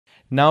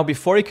Now,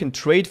 before you can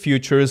trade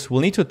futures,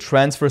 we'll need to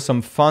transfer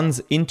some funds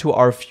into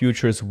our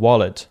futures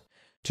wallet.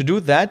 To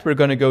do that, we're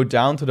going to go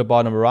down to the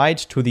bottom right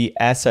to the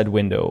asset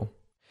window.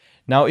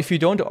 Now, if you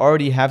don't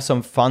already have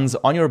some funds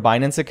on your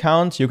Binance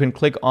account, you can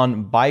click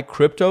on Buy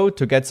Crypto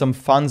to get some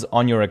funds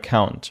on your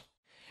account.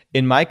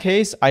 In my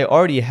case, I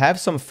already have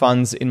some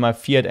funds in my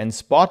fiat and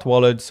spot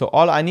wallet, so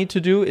all I need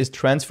to do is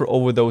transfer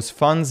over those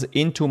funds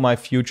into my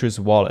futures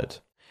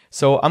wallet.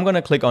 So I'm going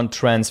to click on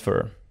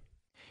Transfer.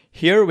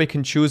 Here we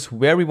can choose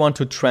where we want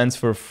to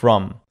transfer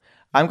from.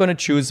 I'm going to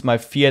choose my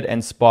fiat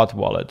and spot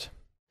wallet.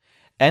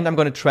 And I'm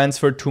going to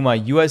transfer to my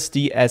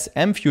USD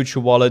SM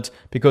future wallet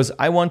because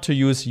I want to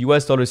use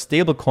US dollar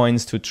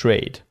stablecoins to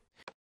trade.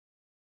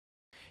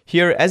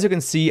 Here, as you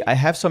can see, I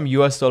have some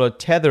US dollar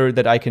tether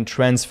that I can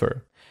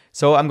transfer.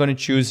 So I'm going to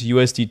choose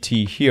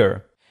USDT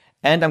here.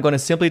 And I'm going to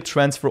simply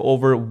transfer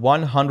over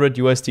 100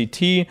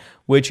 USDT,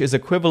 which is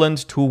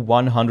equivalent to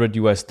 100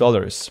 US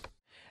dollars.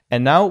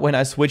 And now when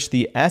I switch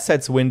the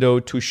assets window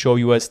to show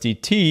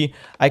USDT,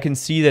 I can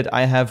see that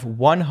I have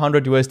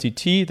 100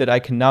 USDT that I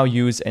can now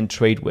use and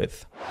trade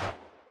with.